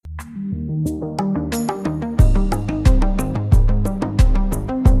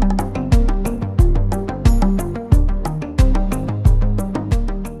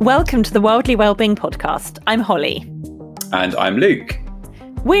Welcome to the Worldly Wellbeing Podcast. I'm Holly. And I'm Luke.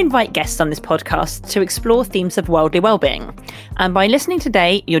 We invite guests on this podcast to explore themes of worldly wellbeing. And by listening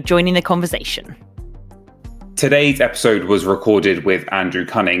today, you're joining the conversation. Today's episode was recorded with Andrew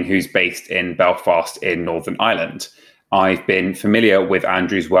Cunning, who's based in Belfast in Northern Ireland. I've been familiar with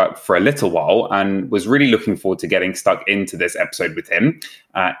Andrew's work for a little while and was really looking forward to getting stuck into this episode with him.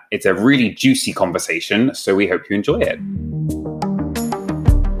 It's a really juicy conversation, so we hope you enjoy it.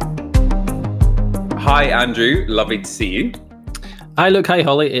 Hi, Andrew. Lovely to see you. Hi, Luke. Hi,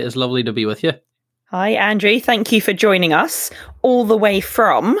 Holly. It is lovely to be with you. Hi, Andrew. Thank you for joining us all the way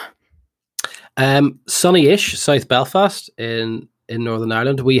from... sunny-ish, South Belfast in Northern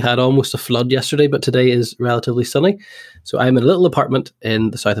Ireland. We had almost a flood yesterday, but today is relatively sunny. So I'm in a little apartment in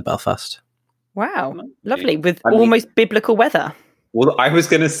the south of Belfast. Wow. Lovely. With almost biblical weather. Well, I was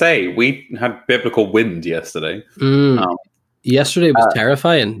going to say, we had biblical wind yesterday. Yesterday was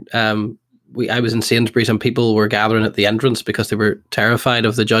terrifying. I was in Sainsbury's and people were gathering at the entrance because they were terrified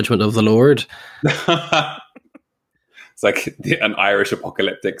of the judgment of the Lord. It's like an Irish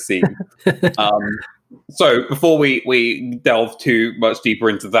apocalyptic scene. So before we delve too much deeper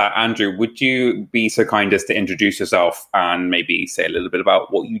into that, Andrew, would you be so kind as to introduce yourself and maybe say a little bit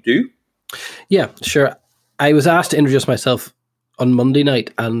about what you do? Yeah, sure. I was asked to introduce myself on Monday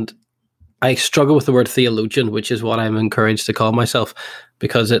night, and I struggle with the word theologian, which is what I'm encouraged to call myself,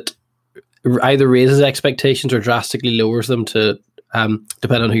 because it either raises expectations or drastically lowers them to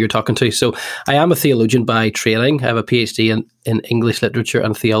depending on who you're talking to. So I am a theologian by training. I have a PhD in English literature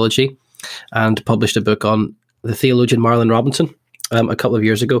and theology, and published a book on the theologian Marlon Robinson a couple of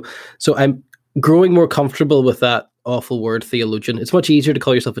years ago. So I'm growing more comfortable with that awful word theologian. It's much easier to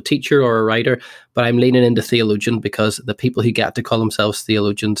call yourself a teacher or a writer, but I'm leaning into theologian because the people who get to call themselves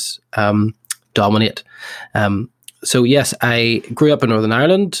theologians dominate. So yes, I grew up in Northern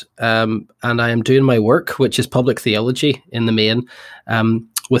Ireland, and I am doing my work, which is public theology in the main,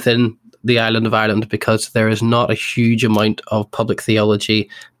 within the island of Ireland, because there is not a huge amount of public theology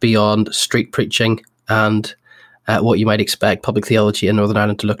beyond street preaching and what you might expect public theology in Northern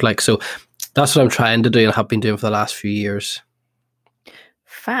Ireland to look like. So that's what I'm trying to do and have been doing for the last few years.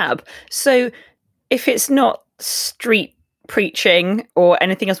 Fab. So if it's not street preaching or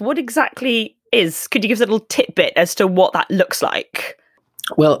anything else, what exactly could you give us a little tidbit as to what that looks like?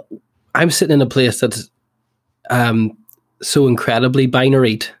 Well, I'm sitting in a place that's so incredibly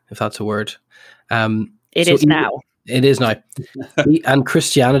binaried, if that's a word. It is now. It is now. And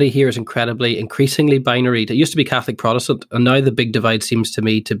Christianity here is increasingly binaried. It used to be Catholic Protestant, and now the big divide seems to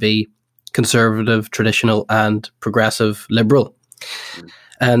me to be conservative, traditional, and progressive liberal.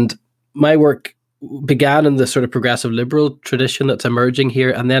 And my work began in the sort of progressive liberal tradition that's emerging here,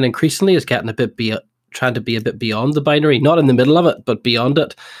 and then increasingly is getting trying to be a bit beyond the binary, not in the middle of it, but beyond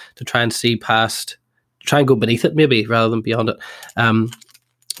it, to try and see past, try and go beneath it maybe rather than beyond it,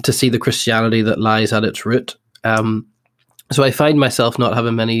 to see the Christianity that lies at its root. So I find myself not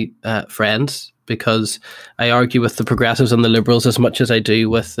having many friends because I argue with the progressives and the liberals as much as I do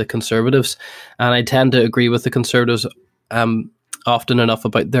with the conservatives, and I tend to agree with the conservatives often enough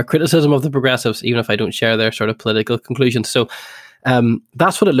about their criticism of the progressives, even if I don't share their sort of political conclusions. So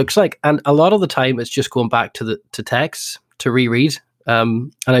that's what it looks like. And a lot of the time it's just going back to texts to reread.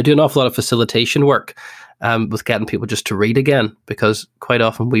 And I do an awful lot of facilitation work with getting people just to read again, because quite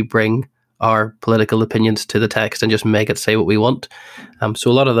often we bring our political opinions to the text and just make it say what we want.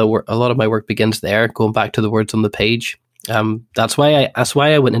 So a lot of my work begins there, going back to the words on the page. That's why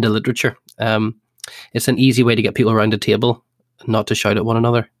I went into literature. It's an easy way to get people around a table, not to shout at one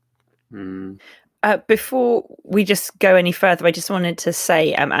another. Before we just go any further, I just wanted to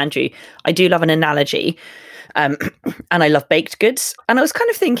say, Andrew, I do love an analogy, and I love baked goods. And I was kind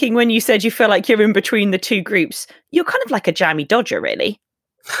of thinking, when you said you feel like you're in between the two groups, you're kind of like a jammy dodger, really.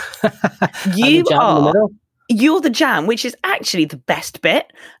 You're the jam, which is actually the best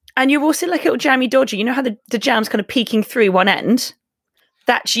bit. And you're also like a little jammy dodger. You know how the jam's kind of peeking through one end?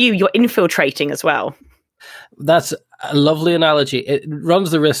 That's you. You're infiltrating as well. That's a lovely analogy. It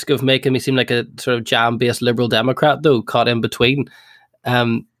runs the risk of making me seem like a sort of jam-based liberal Democrat, though, caught in between.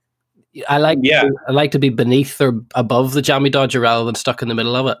 I like to be beneath or above the jammy dodger rather than stuck in the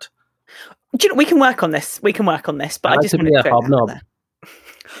middle of it. Do you know, we can work on this. But I just want to be a hobnob.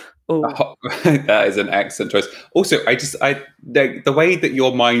 Oh, that is an excellent choice. Also, the way that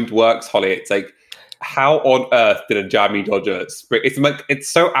your mind works, Holly, it's like, how on earth did a jammy dodger spring? It's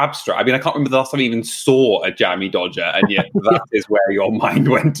so abstract. I mean, I can't remember the last time I even saw a jammy dodger, and yet that is where your mind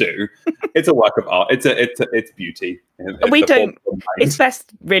went to. It's a work of art. It's beauty. It's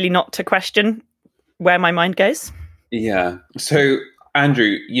best really not to question where my mind goes. Yeah. So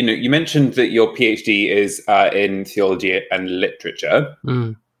Andrew, you mentioned that your PhD is in theology and literature.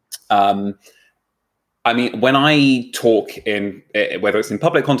 I mean, when I talk in, whether it's in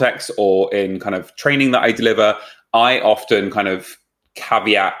public context or in kind of training that I deliver, I often kind of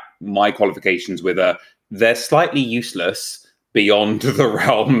caveat my qualifications with they're slightly useless beyond the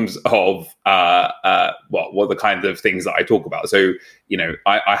realms of what the kinds of things that I talk about. So,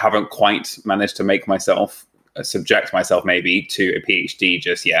 I haven't quite managed to make myself subject myself maybe to a PhD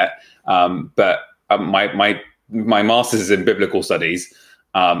just yet. But my master's is in biblical studies.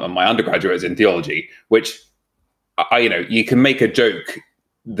 And my undergraduate is in theology, which you can make a joke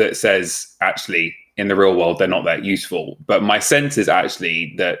that says actually in the real world they're not that useful, but my sense is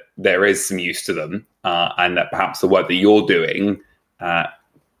actually that there is some use to them, and that perhaps the work that you're doing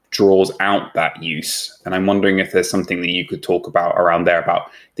draws out that use. And I'm wondering if there's something that you could talk about around there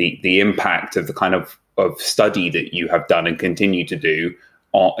about the impact of the kind of study that you have done and continue to do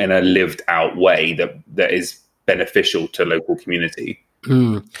in a lived out way that is beneficial to local community.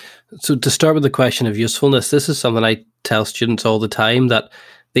 So to start with the question of usefulness, this is something I tell students all the time, that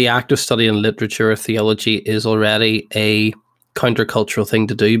the act of studying literature or theology is already a countercultural thing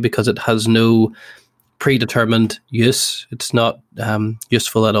to do because it has no predetermined use. It's not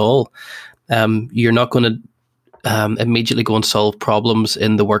useful at all. You're not going to immediately go and solve problems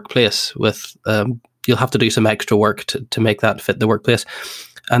in the workplace with you'll have to do some extra work to make that fit the workplace.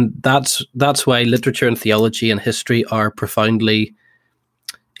 And that's why literature and theology and history are profoundly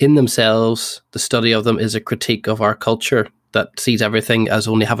in themselves. The study of them is a critique of our culture that sees everything as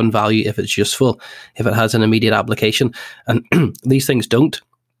only having value if it's useful, if it has an immediate application. And these things don't.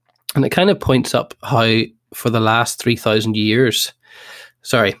 And it kind of points up how for the last 3,000 years,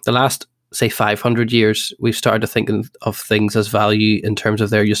 the last, say, 500 years, we've started to think of things as value in terms of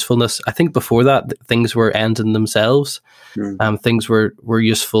their usefulness. I think before that, things were ends in themselves. Things were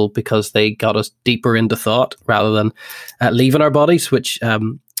useful because they got us deeper into thought rather than leaving our bodies, which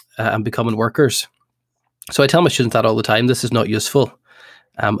and becoming workers. So I tell my students that all the time. This is not useful.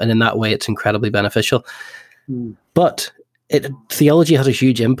 And in that way, it's incredibly beneficial. But theology has a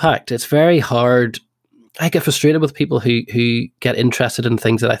huge impact. It's very hard. I get frustrated with people who get interested in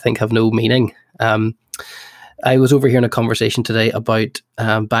things that I think have no meaning. I was overhearing a conversation today about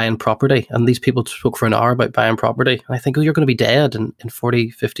buying property, and these people spoke for an hour about buying property. And I think, you're going to be dead in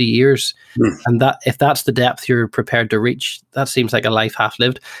 40, 50 years. And that if that's the depth you're prepared to reach, that seems like a life half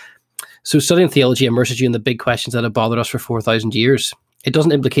lived. So studying theology immerses you in the big questions that have bothered us for 4,000 years. It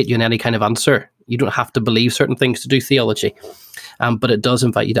doesn't implicate you in any kind of answer. You don't have to believe certain things to do theology, but it does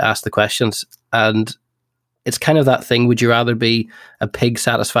invite you to ask the questions. And it's kind of that thing, would you rather be a pig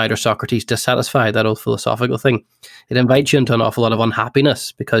satisfied or Socrates dissatisfied, that old philosophical thing. It invites you into an awful lot of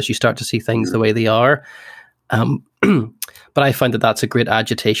unhappiness because you start to see things the way they are. But I find that that's a great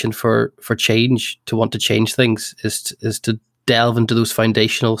agitation for change, to want to change things, is to delve into those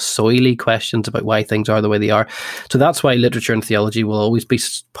foundational, soily questions about why things are the way they are. So that's why literature and theology will always be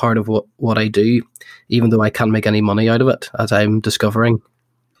part of what I do, even though I can't make any money out of it, as I'm discovering.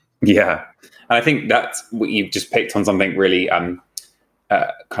 Yeah. And I think that's what you've just picked on, something really kind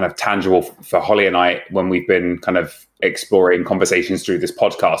of tangible for Holly and I when we've been kind of exploring conversations through this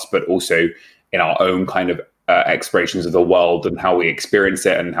podcast, but also in our own kind of explorations of the world and how we experience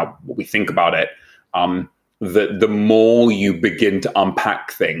it and what we think about it. The more you begin to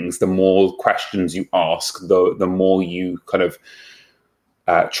unpack things, the more questions you ask, the more you kind of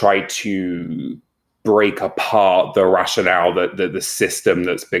try to break apart the rationale, the system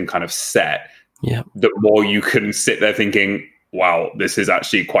that's been kind of set. Yeah. The more you can sit there thinking, wow, this is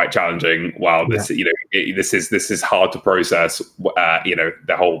actually quite challenging. Wow, this this is hard to process.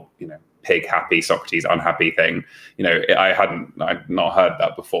 The whole pig happy, Socrates unhappy thing. I'd not heard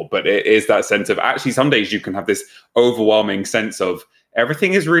that before, but it is that sense of actually some days you can have this overwhelming sense of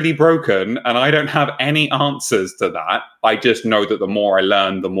everything is really broken and I don't have any answers to that. I just know that the more I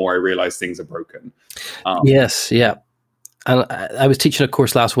learn, the more I realize things are broken. Yes, yeah. And I was teaching a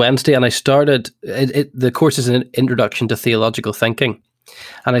course last Wednesday, and I started, the course is an introduction to theological thinking.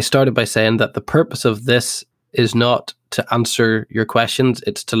 And I started by saying that the purpose of this is not to answer your questions,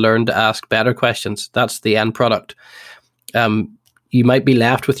 it's to learn to ask better questions. That's the end product. You might be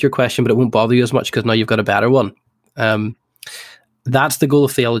left with your question, but it won't bother you as much because now you've got a better one. That's the goal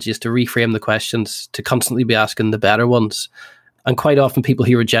of theology, is to reframe the questions, to constantly be asking the better ones. And quite often people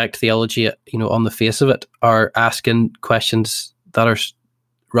who reject theology, on the face of it, are asking questions that are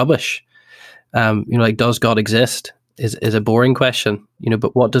rubbish. Like, does God exist? Is a boring question,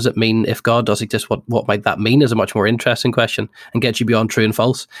 but what does it mean if God does exist? What might that mean is a much more interesting question and gets you beyond true and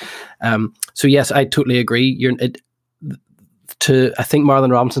false. So yes, I totally agree. I think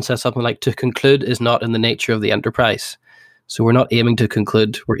Marlon Robinson says something like, to conclude is not in the nature of the enterprise. So we're not aiming to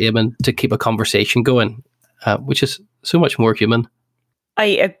conclude, we're aiming to keep a conversation going, which is so much more human.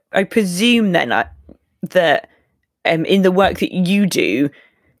 I presume then that in the work that you do,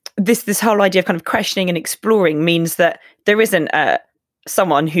 this whole idea of kind of questioning and exploring means that there isn't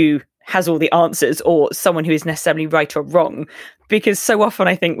someone who has all the answers or someone who is necessarily right or wrong, because so often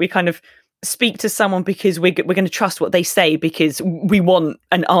I think we kind of speak to someone because we're going to trust what they say because we want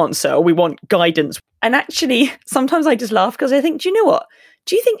an answer or we want guidance. And actually, sometimes I just laugh because I think, do you know what?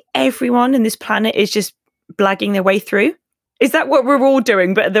 Do you think everyone in this planet is just blagging their way through? Is that what we're all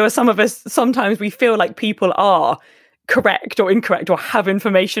doing? But there are some of us, sometimes we feel like people are correct or incorrect or have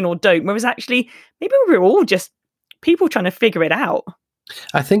information or don't, whereas actually maybe we're all just people trying to figure it out.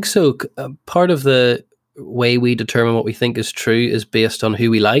 I think so. Part of the way we determine what we think is true is based on who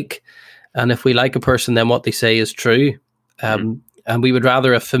we like. And if we like a person, then what they say is true. And we would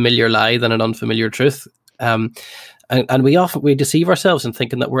rather a familiar lie than an unfamiliar truth. And we deceive ourselves in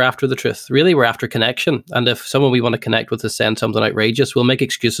thinking that we're after the truth. Really, we're after connection. And if someone we want to connect with is saying something outrageous, we'll make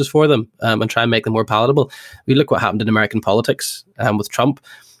excuses for them and try and make them more palatable. We look what happened in American politics with Trump.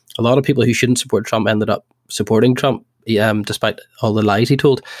 A lot of people who shouldn't support Trump ended up supporting Trump, despite all the lies he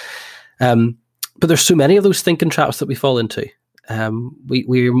told. But there's so many of those thinking traps that we fall into.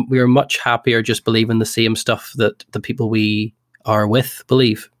 We are much happier just believing the same stuff that the people we are with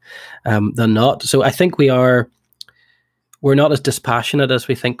believe than not. So I think we're not as dispassionate as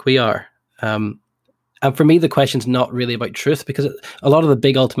we think we are. And for me, the question's not really about truth, because a lot of the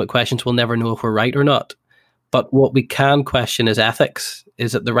big ultimate questions we'll never know if we're right or not. But what we can question is ethics.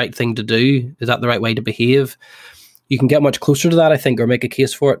 Is it the right thing to do? Is that the right way to behave? You can get much closer to that, I think, or make a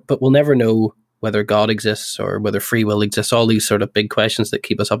case for it, but we'll never know whether God exists or whether free will exists, all these sort of big questions that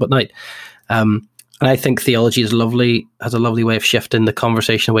keep us up at night. And I think theology has a lovely way of shifting the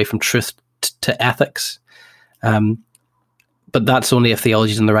conversation away from truth to ethics. But that's only if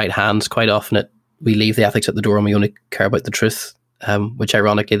theology is in the right hands. Quite often we leave the ethics at the door and we only care about the truth, which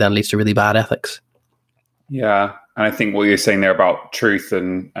ironically then leads to really bad ethics. Yeah, and I think what you're saying there about truth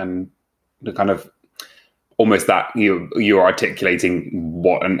and the kind of almost that you're articulating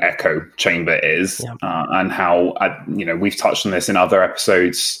what an echo chamber is, and how we've touched on this in other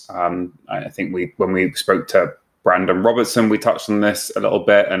episodes. I think when we spoke to Brandon Robertson, we touched on this a little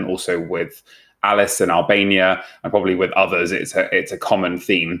bit, and also with Alice in Albania, and probably with others. It's a common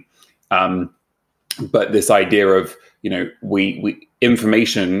theme, but this idea of we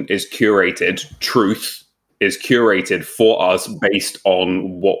information is curated, truth is curated for us based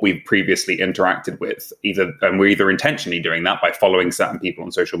on what we've previously interacted with. And we're either intentionally doing that by following certain people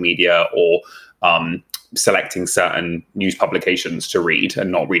on social media or selecting certain news publications to read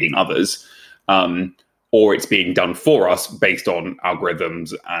and not reading others, or it's being done for us based on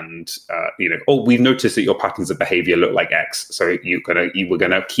algorithms and we've noticed that your patterns of behavior look like X, so we're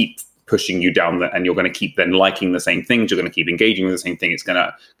gonna keep pushing you down and you're going to keep then liking the same things. You're going to keep engaging with the same thing.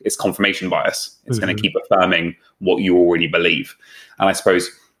 It's confirmation bias. It's going to keep affirming what you already believe. And I suppose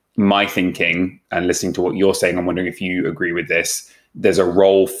my thinking and listening to what you're saying, I'm wondering if you agree with this. There's a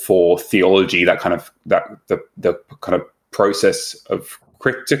role for theology, the kind of process of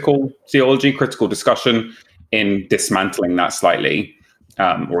critical theology, critical discussion, in dismantling that slightly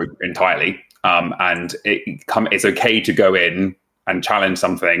or entirely. And it's okay to go in and challenge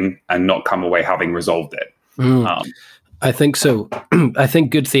something and not come away having resolved it. I think so. I think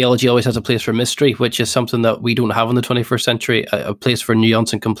good theology always has a place for mystery, which is something that we don't have in the 21st century, a place for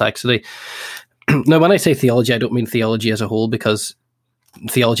nuance and complexity. Now, when I say theology, I don't mean theology as a whole, because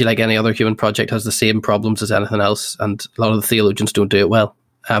theology, like any other human project, has the same problems as anything else, and a lot of the theologians don't do it well.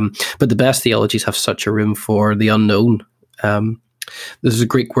 But the best theologies have such a room for the unknown. There's a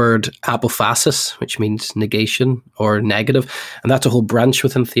Greek word, apophasis, which means negation or negative. And that's a whole branch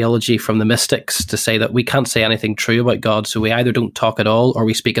within theology from the mystics to say that we can't say anything true about God. So we either don't talk at all or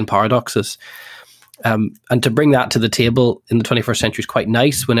we speak in paradoxes. And to bring that to the table in the 21st century is quite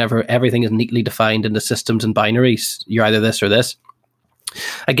nice whenever everything is neatly defined into systems and binaries. You're either this or this.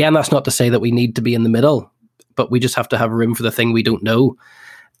 Again, that's not to say that we need to be in the middle, but we just have to have room for the thing we don't know.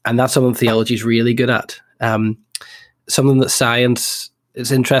 And that's something theology is really good at. Something that science,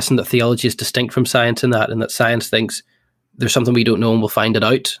 it's interesting that theology is distinct from science in that science thinks there's something we don't know and we'll find it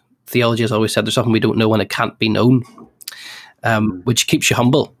out. Theology has always said there's something we don't know and it can't be known, which keeps you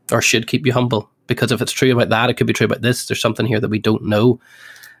humble, or should keep you humble, because if it's true about that, it could be true about this. There's something here that we don't know,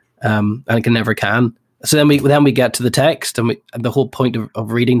 and it never can. So then we get to the text, and the whole point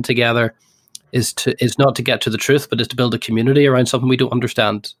of reading together is not to get to the truth, but is to build a community around something we don't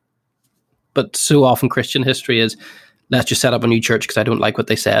understand. But so often Christian history is, let's just set up a new church because I don't like what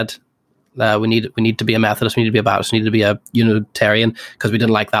they said. We need to be a Methodist, we need to be a Baptist, we need to be a Unitarian because we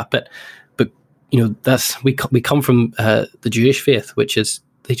didn't like that bit. But that's we come from the Jewish faith, which is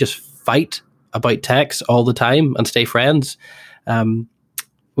they just fight about text all the time and stay friends,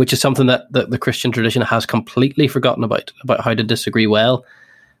 which is something that the Christian tradition has completely forgotten about how to disagree well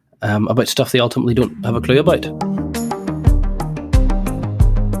about stuff they ultimately don't have a clue about.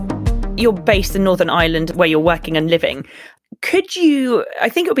 You're based in Northern Ireland where you're working and living. Could you, I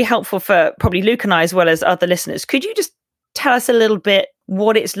think it would be helpful for probably Luke and I as well as other listeners, could you just tell us a little bit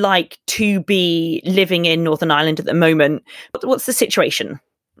what it's like to be living in Northern Ireland at the moment? What's the situation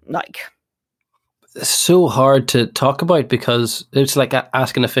like? It's so hard to talk about because it's like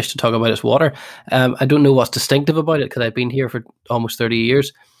asking a fish to talk about its water. I don't know what's distinctive about it because I've been here for almost 30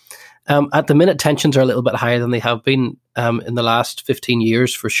 years. At the minute, tensions are a little bit higher than they have been in the last 15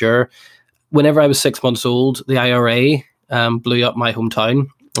 years, for sure. Whenever I was 6 months old, the IRA blew up my hometown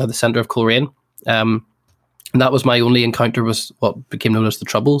at the centre of Coleraine. And that was my only encounter with what became known as the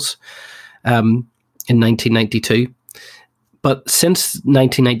Troubles in 1992. But since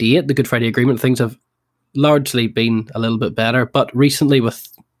 1998, the Good Friday Agreement, things have largely been a little bit better. But recently, with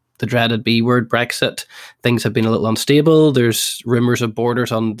the dreaded B word, Brexit, things have been a little unstable. There's rumours of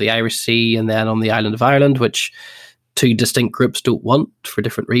borders on the Irish Sea and then on the island of Ireland, which two distinct groups don't want for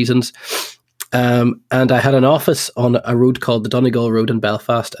different reasons. And I had an office on a road called the Donegal Road in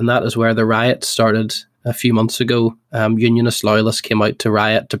Belfast, and that is where the riots started a few months ago. Unionist loyalists came out to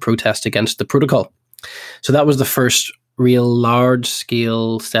riot to protest against the protocol. So that was the first real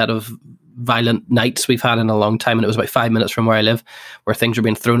large-scale set of violent nights we've had in a long time, and it was about 5 minutes from where I live, where things were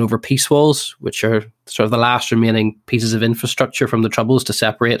being thrown over peace walls, which are sort of the last remaining pieces of infrastructure from the Troubles to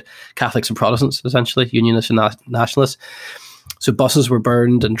separate Catholics and Protestants, essentially, Unionists and Nationalists. So buses were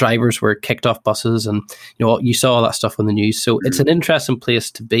burned and drivers were kicked off buses, and you saw all that stuff on the news. So it's an interesting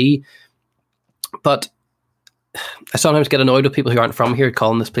place to be, but I sometimes get annoyed with people who aren't from here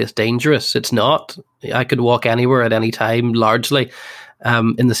calling this place dangerous. It's not. I could walk anywhere at any time, largely,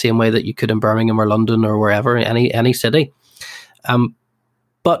 in the same way that you could in Birmingham or London or wherever, any city.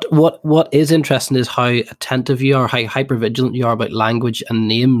 But what is interesting is how attentive you are, how hypervigilant you are about language and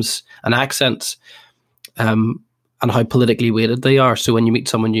names and accents, and how politically weighted they are. So when you meet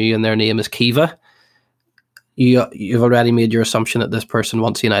someone new and their name is Kiva, you've already made your assumption that this person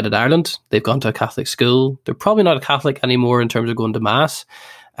wants United Ireland. They've gone to a Catholic school. They're probably not a Catholic anymore in terms of going to Mass,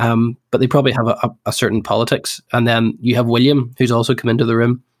 but they probably have a certain politics. And then you have William, who's also come into the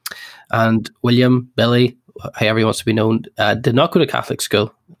room. And William, Billy, however he wants to be known, did not go to Catholic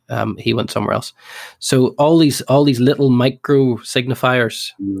school. He went somewhere else. So all these little micro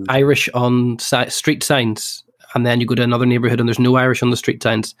signifiers, Irish on street signs, and then you go to another neighbourhood and there's no Irish on the street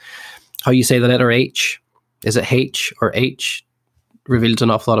signs. How you say the letter H, is it H or H, reveals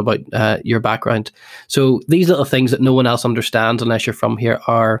an awful lot about your background. So these little things that no one else understands unless you're from here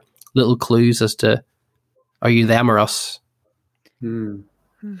are little clues as to, are you them or us? And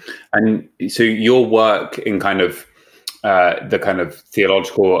so your work in kind of the kind of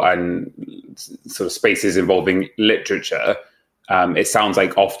theological and sort of spaces involving literature, it sounds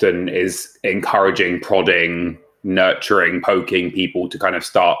like often is encouraging, prodding, nurturing, poking people to kind of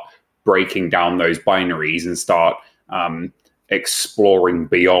start breaking down those binaries and start exploring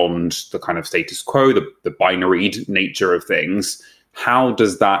beyond the kind of status quo, the binaried nature of things. How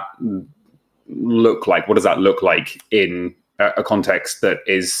does that look like? What does that look like in a context that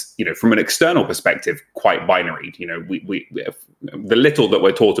is, from an external perspective, quite binary? We the little that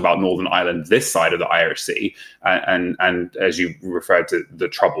we're taught about Northern Ireland, this side of the Irish Sea, and as you referred to the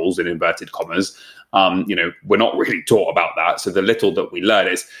Troubles in inverted commas, we're not really taught about that. So the little that we learn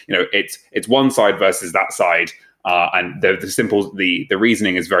is, it's one side versus that side. And the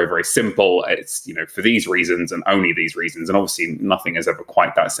reasoning is very, very simple. It's, for these reasons and only these reasons. And obviously nothing is ever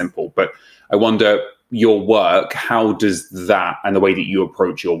quite that simple. But I wonder, your work, how does that, and the way that you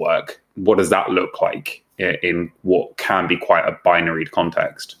approach your work, what does that look like in what can be quite a binary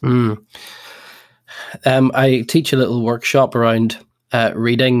context? I teach a little workshop around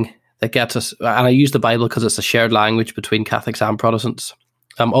reading that gets us, and I use the Bible because it's a shared language between Catholics and Protestants.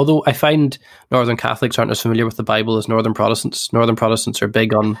 Although I find Northern Catholics aren't as familiar with the Bible as Northern Protestants. Northern Protestants are very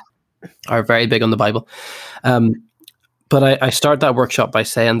big on the Bible. But I start that workshop by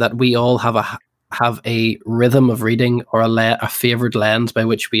saying that we all have a rhythm of reading or a favoured lens by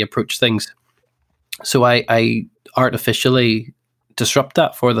which we approach things. So I artificially disrupt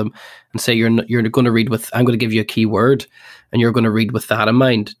that for them and say, you're going to read with, I'm going to give you a key word and you're going to read with that in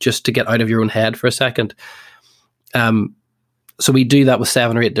mind, just to get out of your own head for a second. So we do that with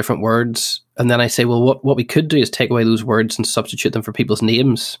 7 or 8 different words, And then I say, well, what we could do is take away those words and substitute them for people's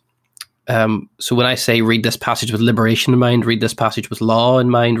names. So when I say read this passage with liberation in mind, read this passage with law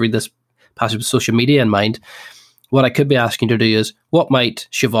in mind, read this passage with social media in mind, what I could be asking you to do is, what might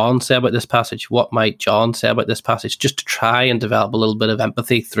Siobhan say about this passage? What might John say about this passage? Just to try and develop a little bit of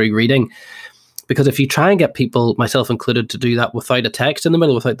empathy through reading. Because if you try and get people, myself included, to do that without a text in the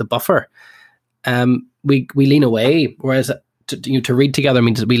middle, without the buffer, we lean away. Whereas to read together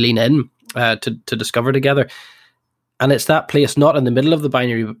means that we lean in to discover together. And it's that place, not in the middle of the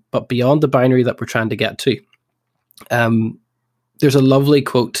binary, but beyond the binary that we're trying to get to. There's a lovely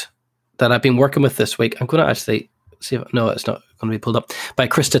quote that I've been working with this week. I'm going to actually see if, no, it's not going to be pulled up, by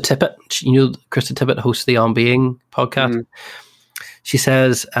Krista Tippett. You know, Krista Tippett hosts the On Being podcast. Mm-hmm. She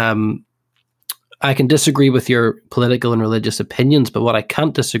says, I can disagree with your political and religious opinions, but what I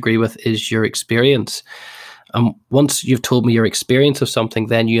can't disagree with is your experience. Once you've told me your experience of something,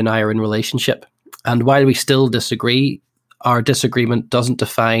 then you and I are in relationship. And while we still disagree, our disagreement doesn't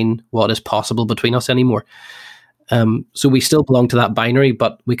define what is possible between us anymore. So we still belong to that binary,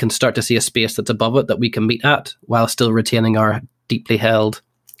 but we can start to see a space that's above it that we can meet at while still retaining our deeply held.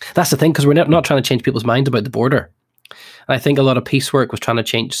 That's the thing, because we're not trying to change people's minds about the border. And I think a lot of peace work was trying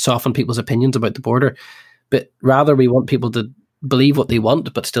to soften people's opinions about the border. But rather, we want people to believe what they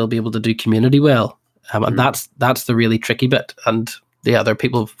want, but still be able to do community well. And that's the really tricky bit. And yeah, there are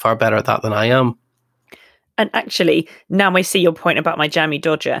people far better at that than I am. And actually, now I see your point about my jammy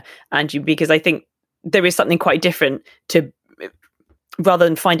dodger, Andrew, because I think there is something quite different to, rather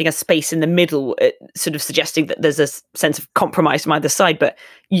than finding a space in the middle, sort of suggesting that there's a sense of compromise from either side, but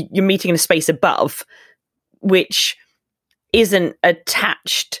you're meeting in a space above, which isn't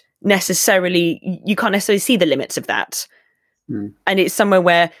attached necessarily, you can't necessarily see the limits of that. And it's somewhere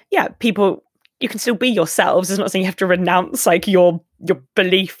where, yeah, people, you can still be yourselves. It's not saying you have to renounce like your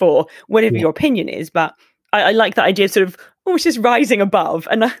belief or whatever your opinion is, but I like that idea of sort of almost just rising above.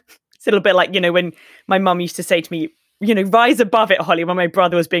 And it's a little bit like, when my mum used to say to me, rise above it, Holly, when my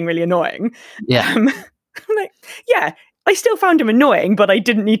brother was being really annoying. Yeah. I'm like, yeah, I still found him annoying, but I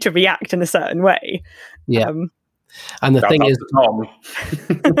didn't need to react in a certain way. Yeah. And the thing is,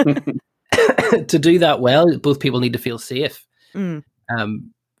 to do that well, both people need to feel safe.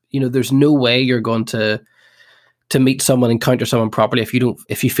 There's no way you're going to meet someone, encounter someone properly if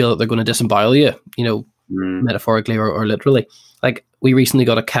you feel that they're going to disembowel you, metaphorically or literally. Like, we recently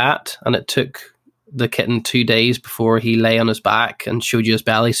got a cat, and it took the kitten 2 days before he lay on his back and showed you his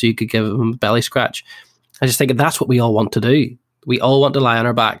belly so you could give him a belly scratch. I just think that's what we all want to do. We all want to lie on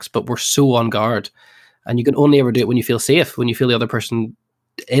our backs, but we're so on guard. And you can only ever do it when you feel safe, when you feel the other person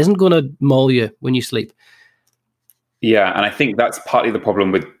isn't going to maul you when you sleep. Yeah, and I think that's partly the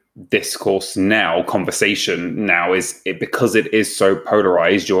problem with discourse now, conversation now, is because it is so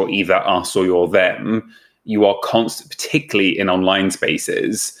polarized. You're either us or you're them. You are constant, particularly in online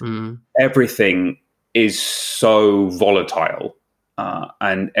spaces. Everything is so volatile,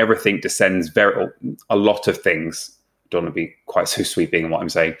 and everything descends a lot of things. Don't want to be quite so sweeping in what I'm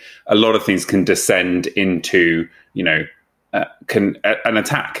saying. A lot of things can descend into, an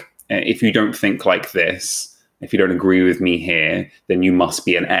attack. If you don't think like this, if you don't agree with me here, then you must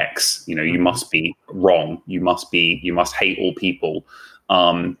be an X. You must be wrong. You must hate all people.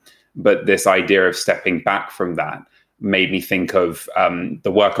 But this idea of stepping back from that made me think of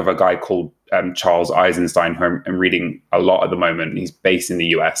the work of a guy called Charles Eisenstein, who I'm reading a lot at the moment. He's based in the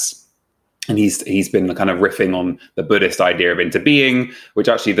US. And he's been kind of riffing on the Buddhist idea of interbeing, which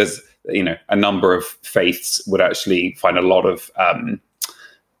actually there's, a number of faiths would actually find a lot of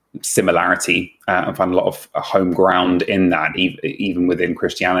similarity and find a lot of home ground in that, even within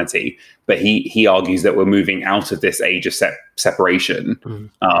Christianity. But he argues that we're moving out of this age of separation,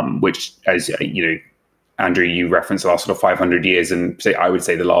 which, as Andrew, you referenced the last sort of 500 years, and I would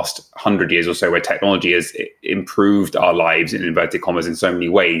say the last 100 years or so, where technology has improved our lives in inverted commas in so many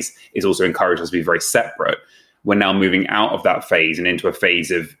ways, is also encouraged us to be very separate. We're now moving out of that phase and into a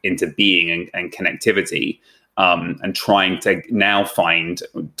phase of interbeing and connectivity, and trying to now find,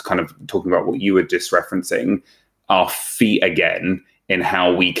 kind of talking about what you were just referencing, our feet again in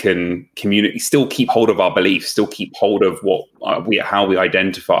how we can communicate, still keep hold of our beliefs, still keep hold of how we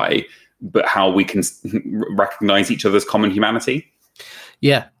identify, but how we can recognize each other's common humanity.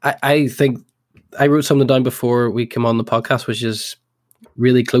 Yeah, I think I wrote something down before we came on the podcast, which is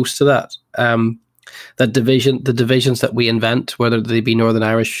really close to that. The divisions that we invent, whether they be Northern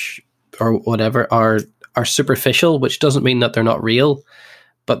Irish or whatever, are superficial, which doesn't mean that they're not real,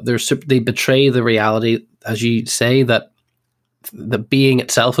 but they betray the reality, as you say, that the being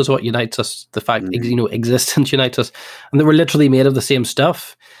itself is what unites us. The fact, existence unites us, and that we're literally made of the same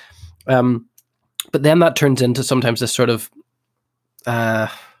stuff. But then that turns into sometimes this sort of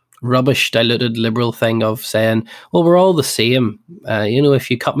rubbish, diluted liberal thing of saying, well, we're all the same. If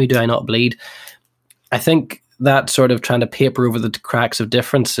you cut me, do I not bleed? I think that sort of trying to paper over the cracks of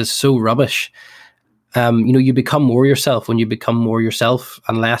difference is so rubbish. You become more yourself when you become more yourself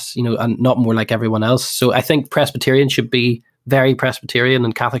and less, and not more like everyone else. So I think Presbyterians should be very Presbyterian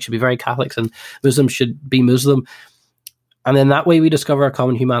and Catholics should be very Catholics and Muslims should be Muslim. And then that way we discover our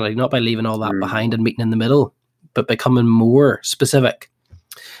common humanity, not by leaving all that behind and meeting in the middle, but becoming more specific.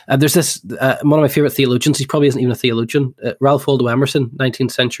 There's this, one of my favorite theologians, he probably isn't even a theologian, Ralph Waldo Emerson,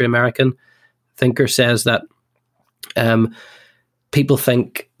 19th century American thinker, says that people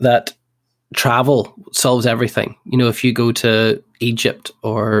think that travel solves everything. If you go to Egypt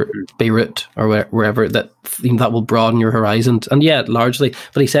or Beirut or wherever, that will broaden your horizons. And yeah, largely.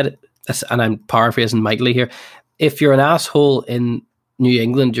 But he said, and I'm paraphrasing mightily here, if you're an asshole in New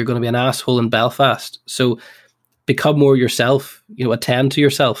England, you're going to be an asshole in Belfast. So become more yourself, attend to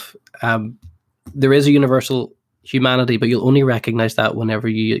yourself. There is a universal humanity, but you'll only recognize that whenever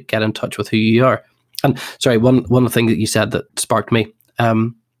you get in touch with who you are. And sorry, one thing that you said that sparked me,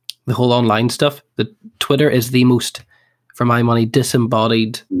 the whole online stuff, that Twitter is the most, for my money,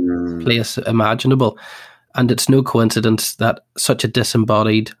 disembodied place imaginable. And it's no coincidence that such a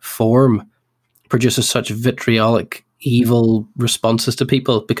disembodied form produces such vitriolic, evil responses to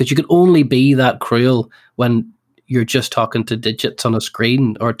people, because you can only be that cruel when you're just talking to digits on a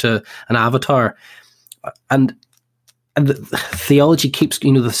screen or to an avatar. And the theology keeps,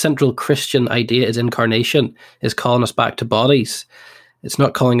 the central Christian idea is incarnation, is calling us back to bodies. It's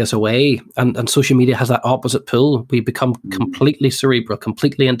not calling us away. And social media has that opposite pull. We become completely cerebral,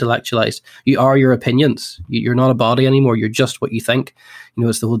 completely intellectualized. You are your opinions. You're not a body anymore. You're just what you think.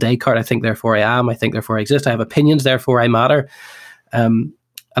 It's the whole Descartes. I think, therefore I am. I think, therefore I exist. I have opinions, therefore I matter. And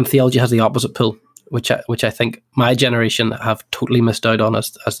theology has the opposite pull, which I think my generation have totally missed out on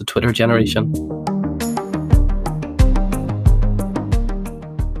as the Twitter generation.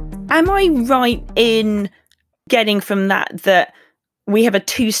 Am I right in getting from that we have a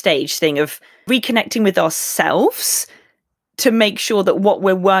two-stage thing of reconnecting with ourselves to make sure that what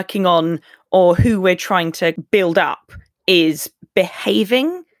we're working on or who we're trying to build up is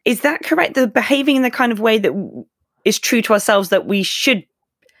behaving? Is that correct? The behaving in the kind of way that is true to ourselves, that we should,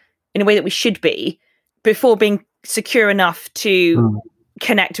 in a way that we should be, before being secure enough to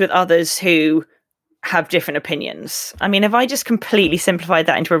connect with others who have different opinions? I mean, have I just completely simplified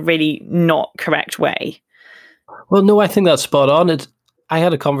that into a really not correct way? Well, no, I think that's spot on. I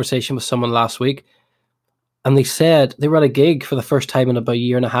had a conversation with someone last week, and they said they were at a gig for the first time in about a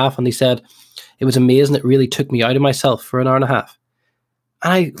year and a half, and they said it was amazing. It really took me out of myself for an hour and a half.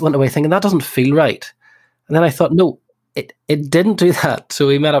 And I went away thinking, that doesn't feel right. And then I thought, no, it didn't do that. So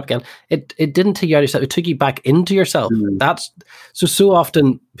we met up again. It didn't take you out of yourself. It took you back into yourself. That's so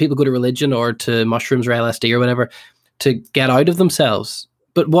often people go to religion or to mushrooms or LSD or whatever to get out of themselves.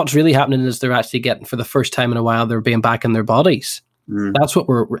 But what's really happening is they're actually getting, for the first time in a while, they're being back in their bodies. That's what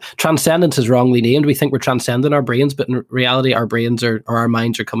transcendence is wrongly named. We think we're transcending our brains, but in reality, our brains or our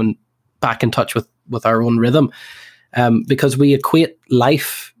minds are coming back in touch with our own rhythm, because we equate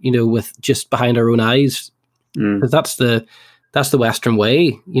life, with just behind our own eyes, because that's the Western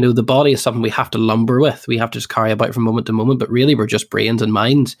way. The body is something we have to lumber with. We have to just carry about from moment to moment, but really we're just brains and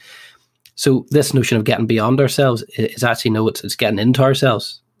minds. So this notion of getting beyond ourselves is actually, it's getting into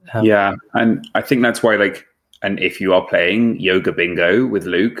ourselves. Yeah, and I think that's why, and if you are playing Yoga Bingo with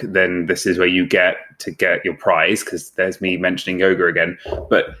Luke, then this is where you get your prize, because there's me mentioning yoga again.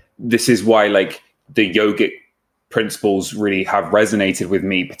 But this is why, the yogic principles really have resonated with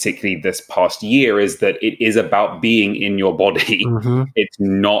me, particularly this past year, is that it is about being in your body. It's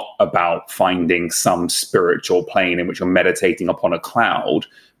not about finding some spiritual plane in which you're meditating upon a cloud,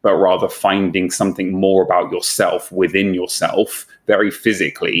 but rather finding something more about yourself within yourself, very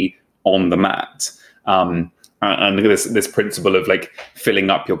physically on the mat. And this principle of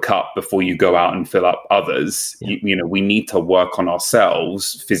filling up your cup before you go out and fill up others. Yeah. We need to work on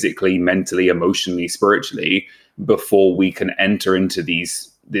ourselves physically, mentally, emotionally, spiritually, before we can enter into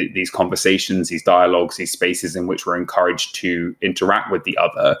these conversations, these dialogues, these spaces in which we're encouraged to interact with the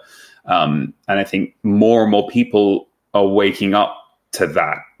other. And I think more and more people are waking up to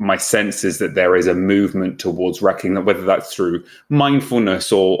that. My sense is that there is a movement towards recognizing, whether that's through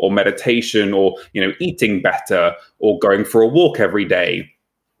mindfulness or meditation or, eating better or going for a walk every day.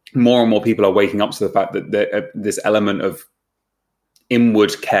 More and more people are waking up to the fact that this element of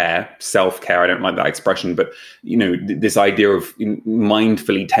inward care, self-care, I don't like that expression, but, this idea of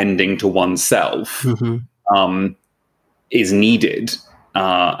mindfully tending to oneself is needed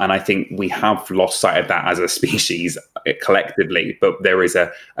And I think we have lost sight of that as a species collectively, but there is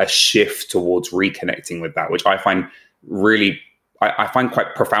a shift towards reconnecting with that, which I find I find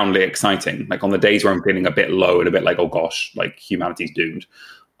quite profoundly exciting. Like on the days where I'm feeling a bit low and a bit like, oh gosh, like humanity's doomed.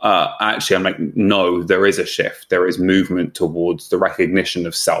 Actually, I'm like, no, there is a shift. There is movement towards the recognition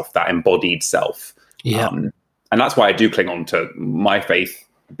of self, that embodied self. Yeah. And that's why I do cling on to my faith,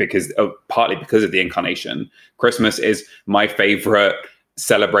 because partly because of the incarnation. Christmas is my favorite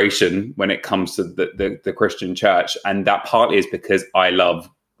celebration when it comes to the Christian church. And that partly is because I love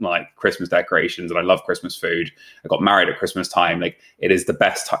like Christmas decorations and I love Christmas food. I got married at Christmas time. Like it is the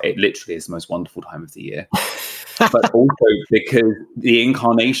best time. It literally is the most wonderful time of the year. But also because the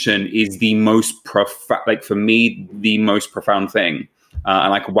incarnation is the most profound, like for me, the most profound thing.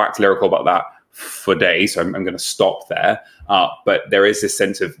 And I could wax lyrical about that for days. So I'm going to stop there. But there is this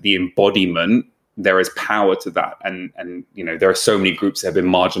sense of the embodiment. There is power to that. And you know, there are so many groups that have been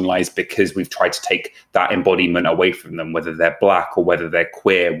marginalized because we've tried to take that embodiment away from them, whether they're Black or whether they're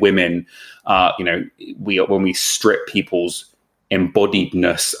queer, women. You know, when we strip people's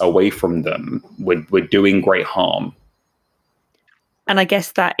embodiedness away from them, we're doing great harm. And I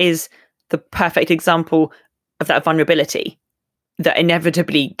guess that is the perfect example of that vulnerability that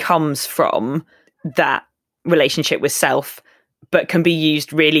inevitably comes from that relationship with self, but can be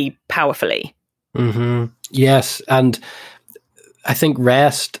used really powerfully. Mm-hmm. Yes, and I think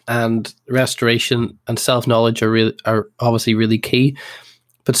rest and restoration and self-knowledge are obviously really key.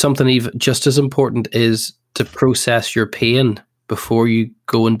 But something even just as important is to process your pain before you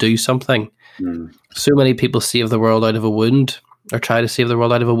go and do something. So many people save the world out of a wound, or try to save the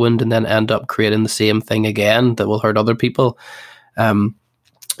world out of a wound, and then end up creating the same thing again that will hurt other people.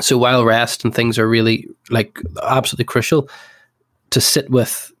 So while rest and things are really like absolutely crucial, to sit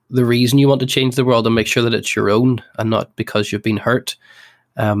with the reason you want to change the world and make sure that it's your own and not because you've been hurt.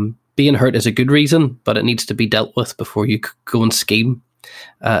 Being hurt is a good reason, but it needs to be dealt with before you go and scheme.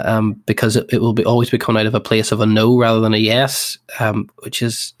 Because it will always be coming out of a place of a no rather than a yes, which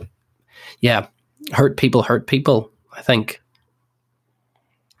is, hurt people, I think.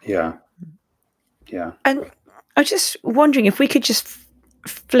 Yeah. And I was just wondering if we could just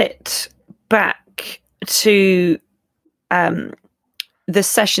flit back to the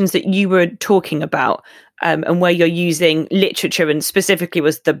sessions that you were talking about, and where you're using literature, and specifically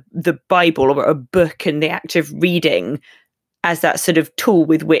was the Bible or a book and the act of reading as that sort of tool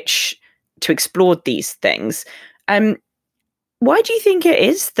with which to explore these things. Why do you think it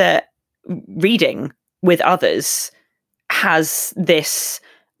is that reading with others has this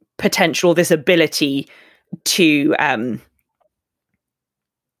potential, this ability to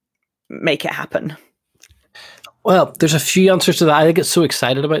make it happen? Well, there's a few answers to that. I get so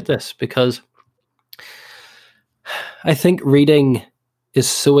excited about this because I think reading is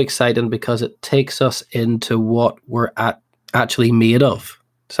so exciting because it takes us into what we're actually made of.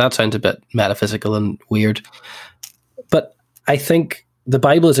 So that sounds a bit metaphysical and weird. But I think the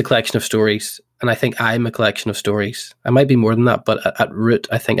Bible is a collection of stories, and I think I'm a collection of stories. I might be more than that, but at root,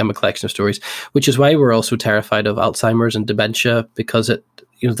 I think I'm a collection of stories, which is why we're also terrified of Alzheimer's and dementia, because that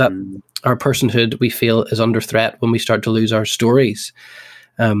our personhood, we feel, is under threat when we start to lose our stories.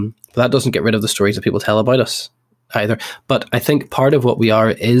 But that doesn't get rid of the stories that people tell about us either. But I think part of what we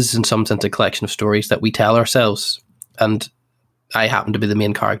are is, in some sense, a collection of stories that we tell ourselves. And I happen to be the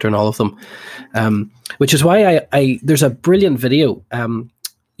main character in all of them. Which is why I there's a brilliant video.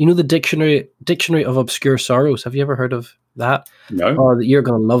 The Dictionary of Obscure Sorrows. Have you ever heard of that? No. Oh, you're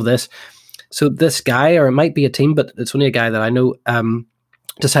going to love this. So this guy, or it might be a team, but it's only a guy that I know,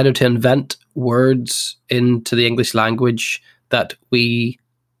 decided to invent words into the English language that to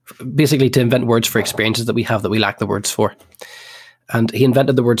invent words for experiences that we have that we lack the words for. And he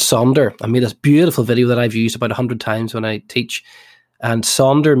invented the word sonder. I made this beautiful video that I've used about 100 times when I teach. And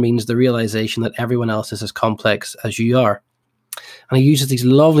sonder means the realization that everyone else is as complex as you are. And he uses these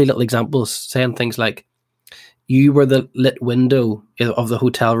lovely little examples, saying things like, you were the lit window of the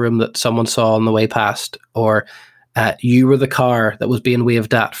hotel room that someone saw on the way past, or you were the car that was being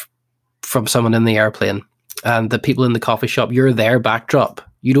waved at from someone in the airplane, and the people in the coffee shop, you're their backdrop.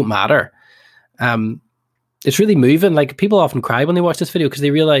 You don't matter. It's really moving. Like, people often cry when they watch this video because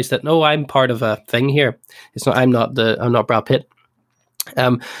they realize that, no, I'm part of a thing here. I'm not Brad Pitt.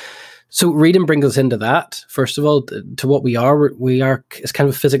 So reading brings us into that. First of all, to what we are. We are, it's kind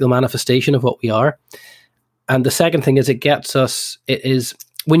of a physical manifestation of what we are. And the second thing is it is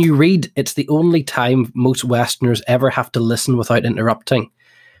when you read, it's the only time most Westerners ever have to listen without interrupting.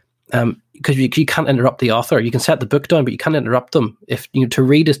 Because you can't interrupt the author. You can set the book down, but you can't interrupt them. To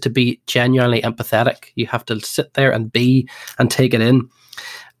read is to be genuinely empathetic. You have to sit there and be and take it in.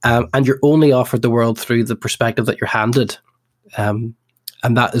 And you're only offered the world through the perspective that you're handed.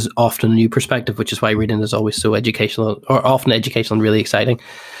 And that is often a new perspective, which is why reading is always so educational, or often educational and really exciting.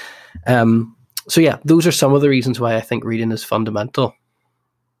 So yeah, those are some of the reasons why I think reading is fundamental.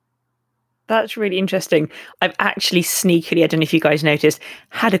 That's really interesting. I've actually sneakily, I don't know if you guys noticed,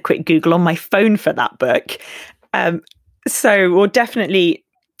 had a quick Google on my phone for that book. So we'll definitely,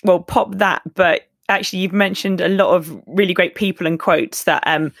 pop that. But actually, you've mentioned a lot of really great people and quotes that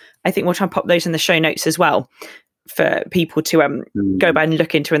I think we'll try and pop those in the show notes as well for people to go back and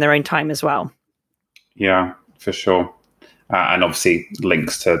look into in their own time as well. Yeah, for sure. And obviously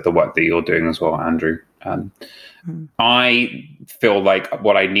links to the work that you're doing as well, Andrew. I feel like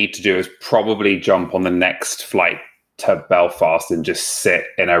what I need to do is probably jump on the next flight to Belfast and just sit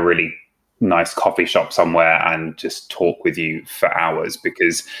in a really nice coffee shop somewhere and just talk with you for hours,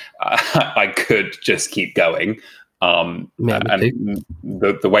 because I could just keep going. And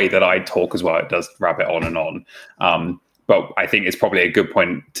the way that I talk as well, it does rabbit on and on. But I think it's probably a good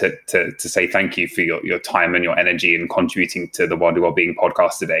point to say thank you for your time and your energy in contributing to the Wildly Wellbeing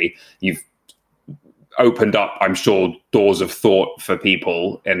podcast today. You've opened up, I'm sure, doors of thought for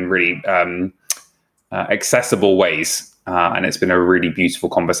people in really accessible ways. And it's been a really beautiful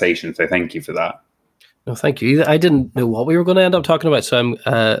conversation. So thank you for that. No, thank you. I didn't know what we were going to end up talking about. So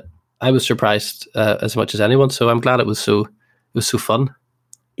I was surprised as much as anyone. So I'm glad it was so fun.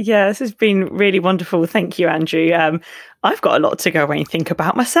 Yeah, this has been really wonderful. Thank you, Andrew. I've got a lot to go away and think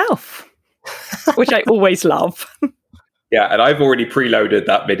about myself, which I always love. Yeah, and I've already preloaded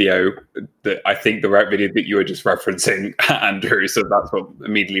that video, that I think the video that you were just referencing, Andrew. So that's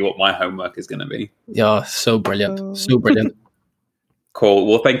immediately what my homework is going to be. Yeah, so brilliant. So brilliant. Cool.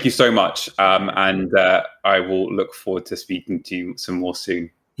 Well, thank you so much. And I will look forward to speaking to you some more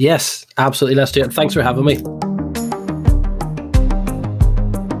soon. Yes, absolutely. Let's do it. Thanks for having me.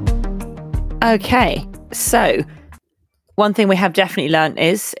 Okay, so one thing we have definitely learned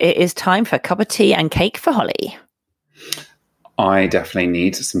is it is time for a cup of tea and cake for Holly. I definitely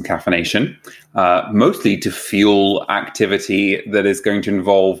need some caffeination, mostly to fuel activity that is going to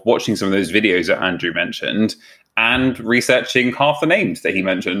involve watching some of those videos that Andrew mentioned and researching half the names that he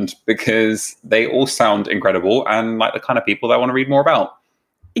mentioned, because they all sound incredible and like the kind of people that I want to read more about.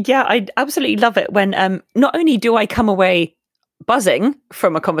 Yeah, I absolutely love it when not only do I come away buzzing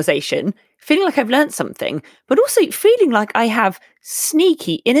from a conversation, feeling like I've learned something, but also feeling like I have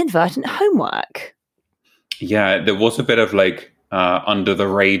sneaky, inadvertent homework. Yeah, there was a bit of like under the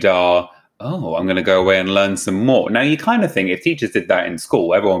radar, I'm going to go away and learn some more. Now, you kind of think if teachers did that in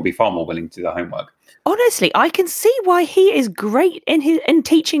school, everyone would be far more willing to do their homework. Honestly, I can see why he is great in his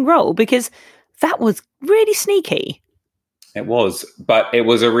teaching role, because that was really sneaky. It was, but it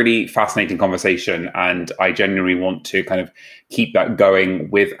was a really fascinating conversation, and I genuinely want to kind of keep that going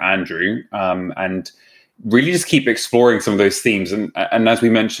with Andrew and really just keep exploring some of those themes. And as we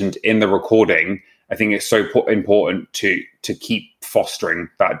mentioned in the recording, I think it's so important to keep fostering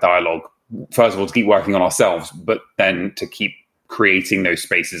that dialogue. First of all, to keep working on ourselves, but then to keep creating those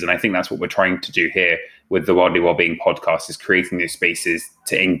spaces. And I think that's what we're trying to do here with the Wildly Wellbeing podcast, is creating those spaces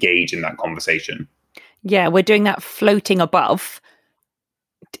to engage in that conversation. Yeah, we're doing that floating above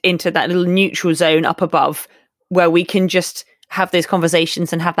into that little neutral zone up above, where we can just have those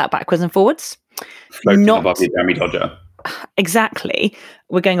conversations and have that backwards and forwards. Floating above the jammy dodger. Exactly.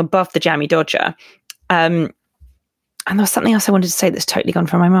 We're going above the jammy dodger. And there was something else I wanted to say that's totally gone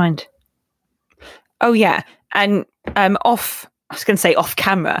from my mind. Oh, yeah. And off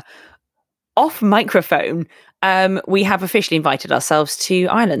camera, off microphone, we have officially invited ourselves to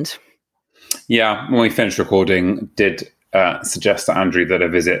Ireland. Yeah, when we finished recording, did suggest to Andrew that a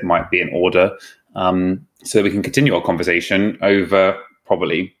visit might be in order, so we can continue our conversation over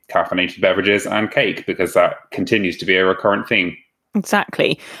probably caffeinated beverages and cake, because that continues to be a recurrent theme.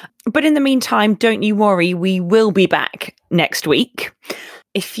 Exactly. But in the meantime, don't you worry, we will be back next week.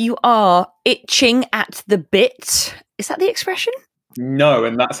 If you are itching at the bit, is that the expression? No,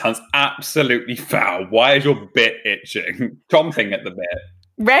 and that sounds absolutely foul. Why is your bit itching? Chomping at the bit.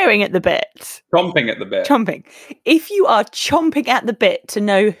 Raring at the bit. Chomping at the bit. Chomping. If you are chomping at the bit to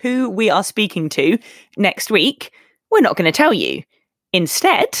know who we are speaking to next week, we're not going to tell you.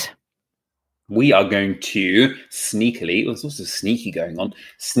 Instead, we are going to sneakily, there's also sneaky going on,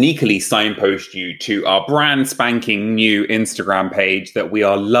 sneakily signpost you to our brand spanking new Instagram page that we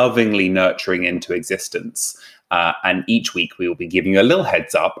are lovingly nurturing into existence. And each week we will be giving you a little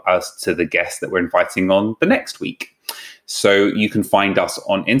heads up as to the guests that we're inviting on the next week. So you can find us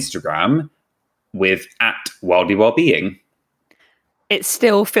on Instagram with @WildlyWellbeing. It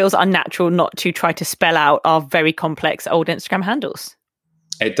still feels unnatural not to try to spell out our very complex old Instagram handles.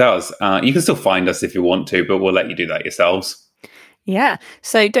 It does. You can still find us if you want to, but we'll let you do that yourselves. Yeah.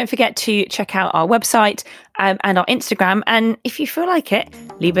 So don't forget to check out our website and our Instagram. And if you feel like it,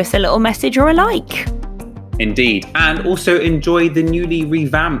 leave us a little message or a like. Indeed. And also enjoy the newly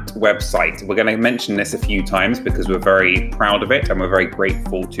revamped website. We're going to mention this a few times because we're very proud of it. And we're very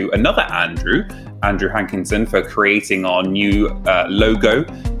grateful to another Andrew Hankinson, for creating our new logo.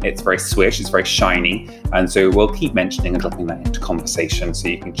 It's very swish, it's very shiny. And so we'll keep mentioning and dropping that into conversation so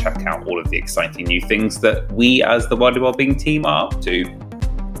you can check out all of the exciting new things that we as the Wildly Wellbeing team are up to.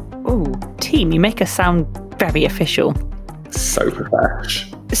 Ooh, team, you make us sound very official. So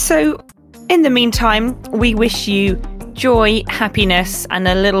profesh. So in the meantime, we wish you joy, happiness, and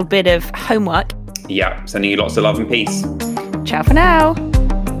a little bit of homework. Yeah, sending you lots of love and peace. Ciao for now.